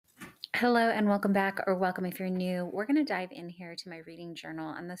Hello and welcome back, or welcome if you're new. We're going to dive in here to my reading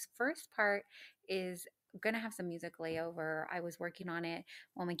journal. And this first part is going to have some music layover. I was working on it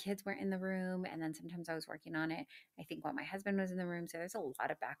while my kids were in the room, and then sometimes I was working on it, I think, while my husband was in the room. So there's a lot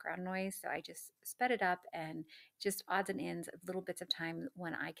of background noise. So I just sped it up and just odds and ends of little bits of time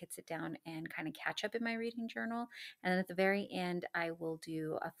when I could sit down and kind of catch up in my reading journal. And then at the very end, I will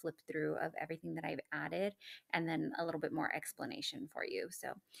do a flip through of everything that I've added and then a little bit more explanation for you. So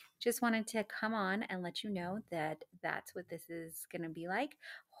just wanted to come on and let you know that that's what this is going to be like.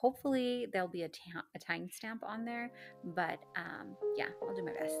 Hopefully there'll be a timestamp on there, but yeah, I'll do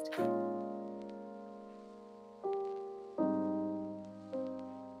my best.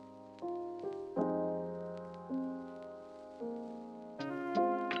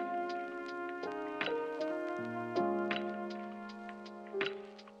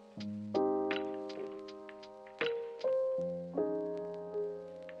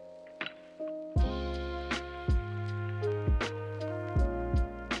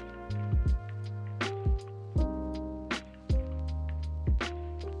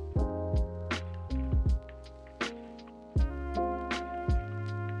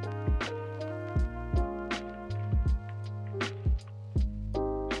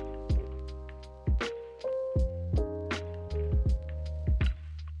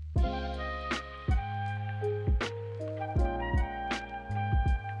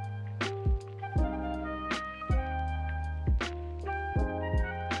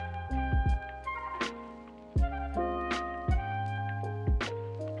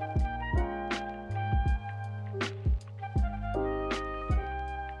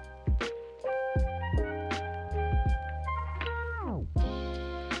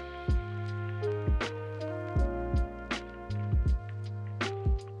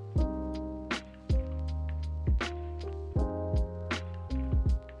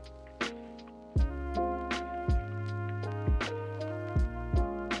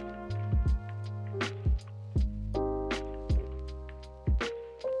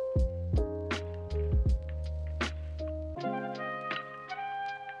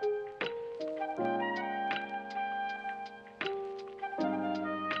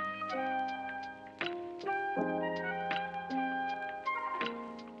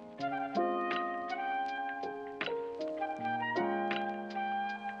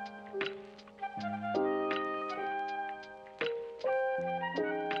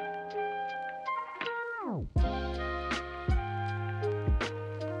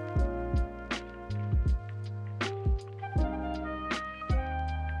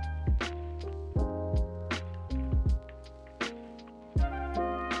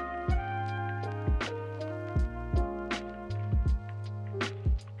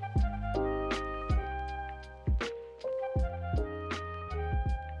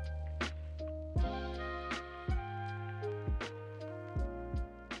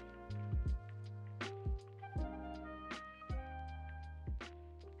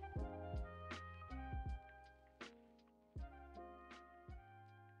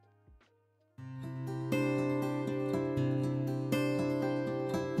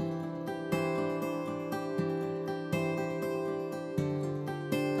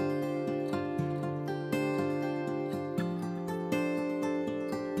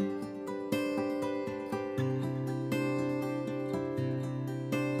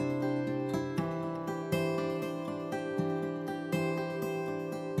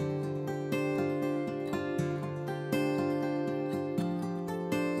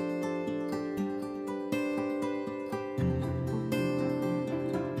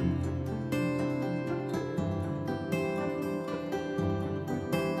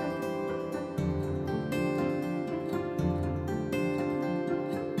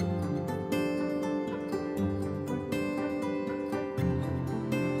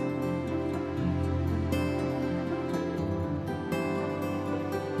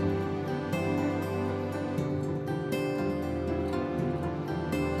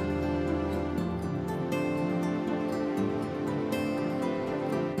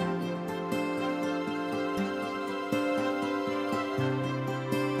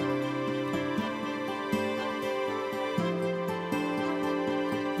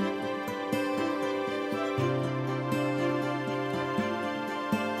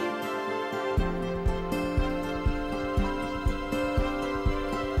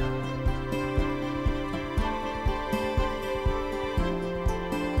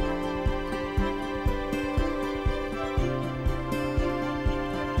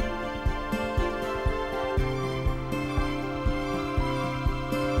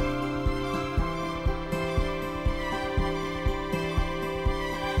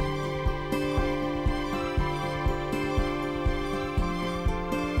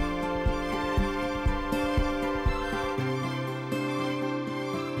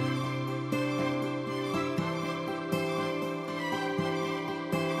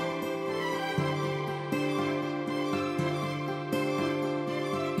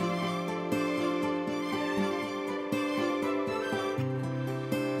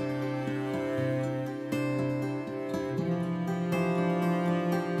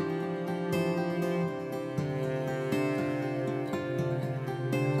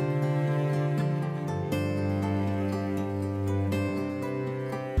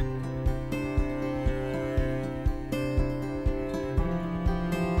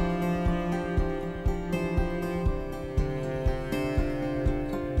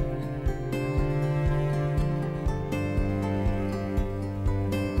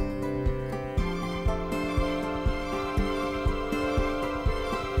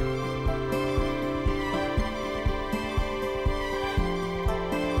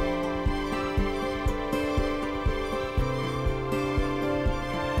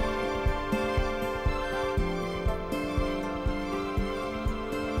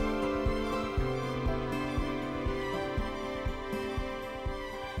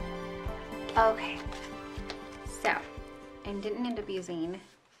 Okay, so I didn't end up using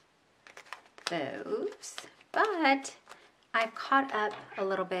those, but I've caught up a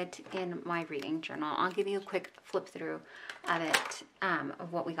little bit in my reading journal. I'll give you a quick flip through of it,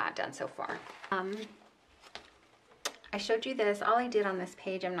 of what we got done so far. I showed you this. All I did on this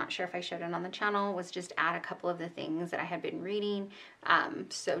page, I'm not sure if I showed it on the channel, was just add a couple of the things that I had been reading.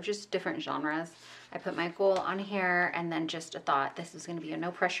 So just different genres. I put my goal on here, and then just a thought, this is going to be a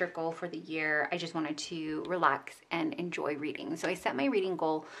no pressure goal for the year. I just wanted to relax and enjoy reading. So I set my reading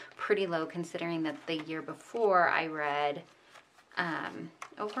goal pretty low, considering that the year before I read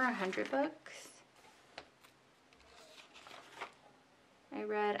over 100 books. I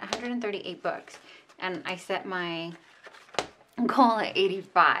read 138 books, and I set my goal at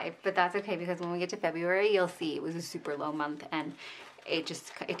 85, but that's okay, because when we get to February, you'll see it was a super low month, and it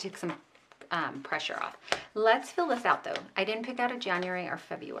took some pressure off. Let's fill this out though. I didn't pick out a January or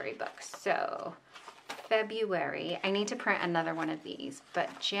February book. So February, I need to print another one of these,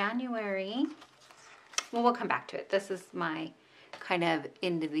 but January, well, we'll come back to it. This is my kind of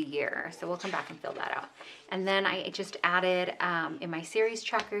end of the year, so we'll come back and fill that out. And then I just added in my series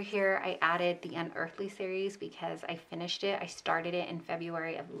tracker here, I added the Unearthly series because I finished it. I started it in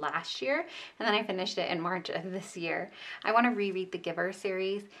February of last year, and then I finished it in March of this year. I want to reread the Giver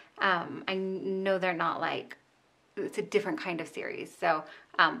series. I know they're not like, it's a different kind of series, so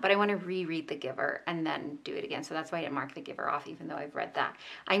but I want to reread The Giver and then do it again. So that's why I didn't mark The Giver off, even though I've read that.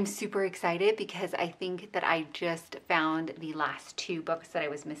 I'm super excited because I think that I just found the last 2 books that I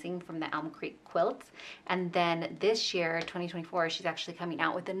was missing from the Elm Creek Quilts. And then this year, 2024, she's actually coming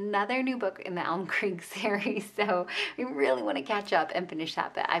out with another new book in the Elm Creek series. So I really want to catch up and finish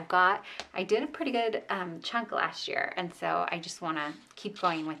that. But I did a pretty good chunk last year. And so I just want to keep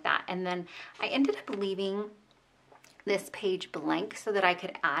going with that. And then I ended up leaving this page blank so that I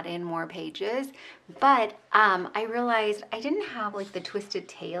could add in more pages, but I realized I didn't have like the Twisted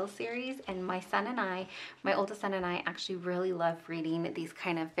Tale series, and my oldest son and I actually really love reading these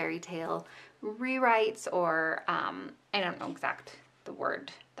kind of fairy tale rewrites, or I don't know the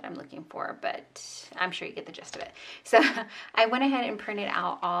word that I'm looking for, but I'm sure you get the gist of it. So I went ahead and printed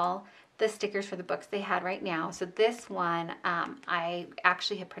out all the stickers for the books they had right now. So this one, I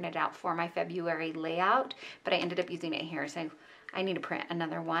actually had printed out for my February layout, but I ended up using it here. So I need to print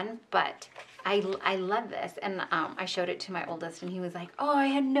another one, but I love this. And I showed it to my oldest, and he was like, oh, I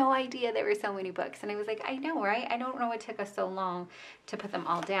had no idea there were so many books. And I was like, I know, right? I don't know it took us so long to put them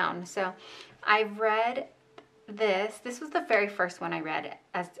all down. So I've read this. This was the very first one I read,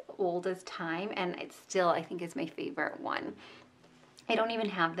 As Old as Time, and it still, I think, is my favorite one. I don't even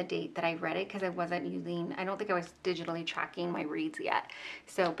have the date that I read it because I don't think I was digitally tracking my reads yet.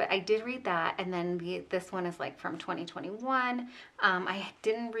 So, but I did read that, and then this one is like from 2021. I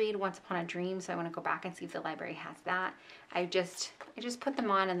didn't read Once Upon a Dream, so I want to go back and see if the library has that. I just put them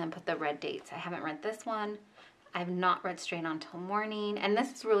on and then put the red dates. I haven't read this one. I've not read Straight On Till Morning, and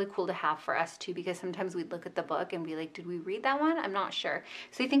this is really cool to have for us too, because sometimes we'd look at the book and be like, did we read that one? I'm not sure.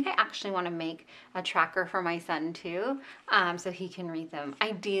 So I think I actually want to make a tracker for my son too, so he can read them.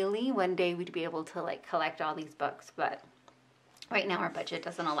 Ideally, one day we'd be able to like collect all these books, but right now our budget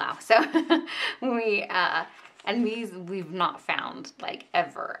doesn't allow. So and these we've not found like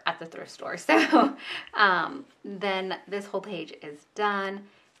ever at the thrift store. So then this whole page is done,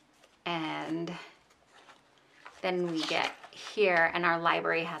 and then we get here, and our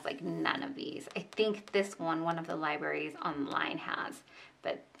library has like none of these. I think this one of the libraries online has,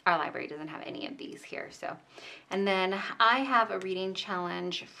 but our library doesn't have any of these here. So, and then I have a reading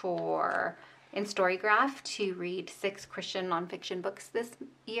challenge in Storygraph to read 6 Christian nonfiction books this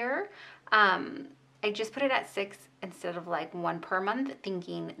year. I just put it at 6 instead of like 1 per month,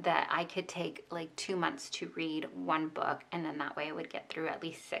 thinking that I could take like 2 months to read 1 book, and then that way I would get through at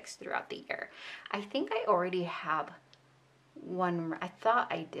least 6 throughout the year. I think I already have one. I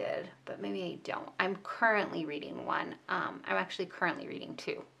thought I did, but maybe I don't. I'm currently reading one. I'm actually currently reading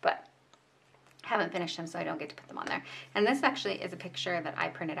 2, but haven't finished them, so I don't get to put them on there. And this actually is a picture that I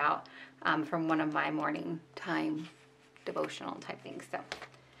printed out from one of my morning time devotional type things. So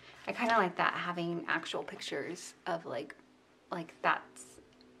I kind of like that, having actual pictures of like that's,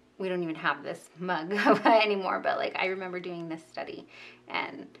 we don't even have this mug anymore, but like I remember doing this study,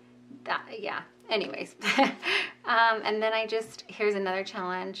 and that, yeah, anyways. And then here's another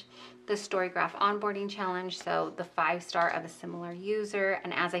challenge, the Storygraph onboarding challenge. So the 5-star of a similar user,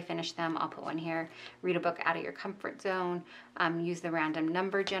 and as I finish them, I'll put one here: read a book out of your comfort zone, use the random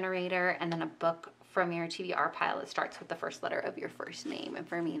number generator, and then a book from your TBR pile that starts with the first letter of your first name. And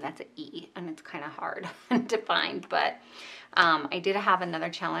for me, that's an E, and it's kind of hard to find. But I did have another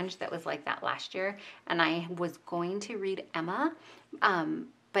challenge that was like that last year, and I was going to read Emma,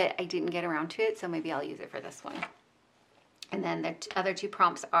 but I didn't get around to it, so maybe I'll use it for this one. And then the other two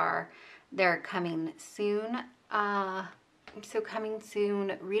prompts are, they're coming soon. So coming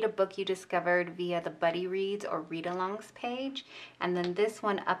soon, read a book you discovered via the Buddy Reads or read-alongs page. And then this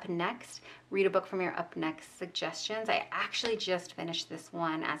one, Up Next, read a book from your Up Next suggestions. I actually just finished this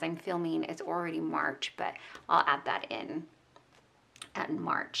one as I'm filming. It's already March, but I'll add that in at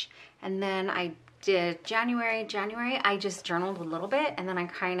March. And then I did January. I just journaled a little bit, and then I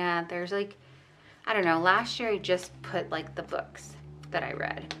kind of, there's like, I don't know, last year I just put like the books that I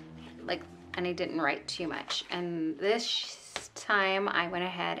read, like, and I didn't write too much. And this time I went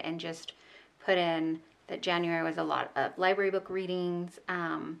ahead and just put in that January was a lot of library book readings,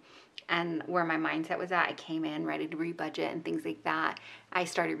 and where my mindset was at, I came in ready to rebudget and things like that. I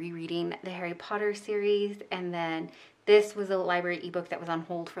started rereading the Harry Potter series, and then this was a library ebook that was on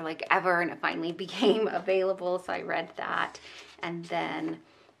hold for like ever, and it finally became available, so I read that. And then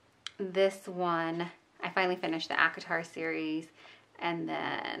this one, I finally finished the ACOTAR series. And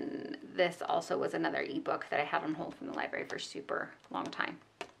then this also was another ebook that I had on hold from the library for a super long time.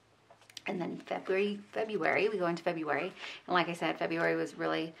 And then February, we go into February. And like I said, February was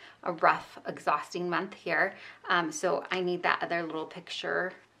really a rough, exhausting month here. So I need that other little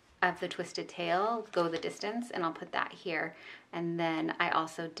picture of the twisted tail, Go the Distance, and I'll put that here. And then I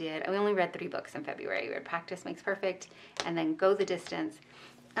also did, we only read 3 books in February. We read Practice Makes Perfect, and then Go the Distance.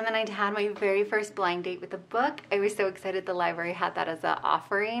 And then I had my very first blind date with a book. I was so excited the library had that as an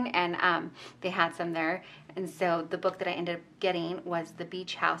offering, and they had some there. And so the book that I ended up getting was The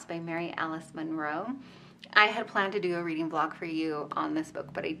Beach House by Mary Alice Monroe. I had planned to do a reading vlog for you on this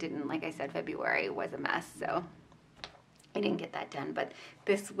book, but I didn't. Like I said, February was a mess, so I didn't get that done. But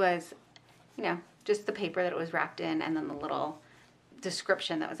this was, you know, just the paper that it was wrapped in, and then the little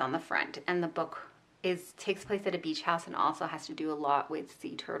description that was on the front. And the book takes place at a beach house, and also has to do a lot with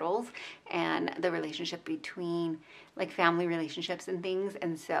sea turtles and the relationship between like family relationships and things.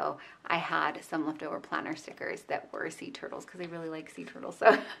 And so I had some leftover planner stickers that were sea turtles because I really like sea turtles,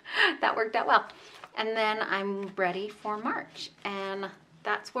 so that worked out well. And then I'm ready for March, and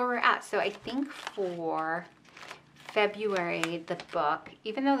that's where we're at. So I think for February, the book,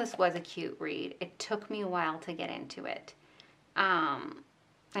 even though this was a cute read, it took me a while to get into it.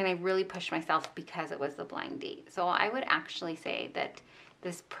 And I really pushed myself because it was the blind date. So I would actually say that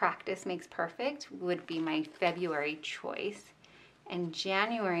this Practice Makes Perfect would be my February choice. And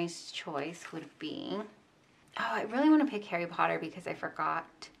January's choice would be, I really want to pick Harry Potter because I forgot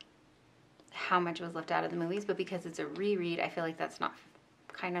how much was left out of the movies. But because it's a reread, I feel like that's not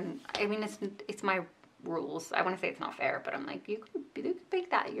kind of, I mean, it's my rules. I want to say it's not fair, but I'm like, you could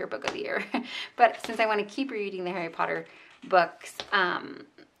pick that your book of the year. But since I want to keep rereading the Harry Potter books,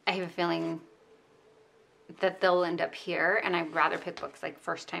 I have a feeling that they'll end up here, and I'd rather pick books like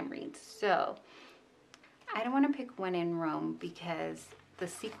first time reads. So I don't want to pick When in Rome because the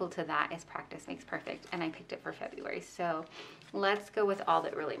sequel to that is Practice Makes Perfect, and I picked it for February. So let's go with All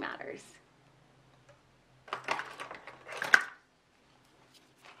That Really Matters.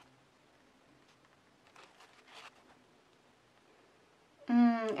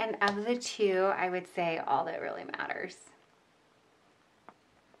 And of the two, I would say All That Really Matters.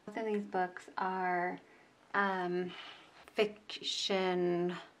 Both of these books are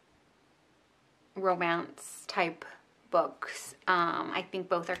fiction, romance type books. I think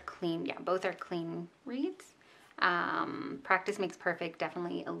both are clean. Yeah, both are clean reads. Practice Makes Perfect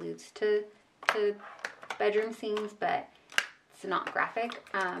definitely alludes to bedroom scenes, but it's not graphic.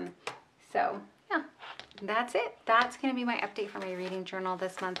 So yeah, that's it. That's going to be my update for my reading journal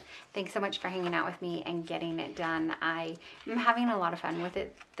this month. Thanks so much for hanging out with me and getting it done. I am having a lot of fun with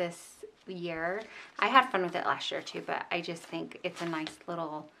it this year. I had fun with it last year too, but I just think it's a nice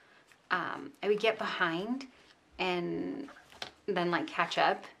little, I would get behind and then like catch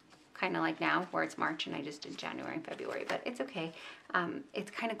up, kind of like now where it's March and I just did January and February, but it's okay.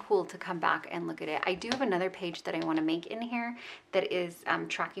 It's kind of cool to come back and look at it. I do have another page that I want to make in here that is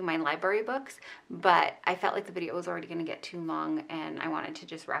tracking my library books, but I felt like the video was already going to get too long and I wanted to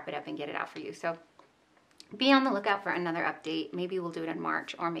just wrap it up and get it out for you. So be on the lookout for another update. Maybe we'll do it in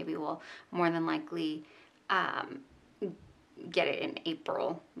March, or maybe we'll more than likely get it in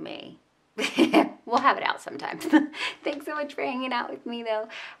April, May. We'll have it out sometime. Thanks so much for hanging out with me, though.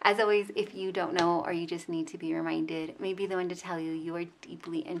 As always, if you don't know or you just need to be reminded, maybe the one to tell you you are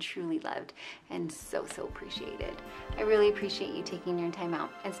deeply and truly loved and so, so appreciated. I really appreciate you taking your time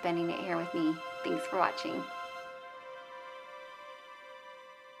out and spending it here with me. Thanks for watching.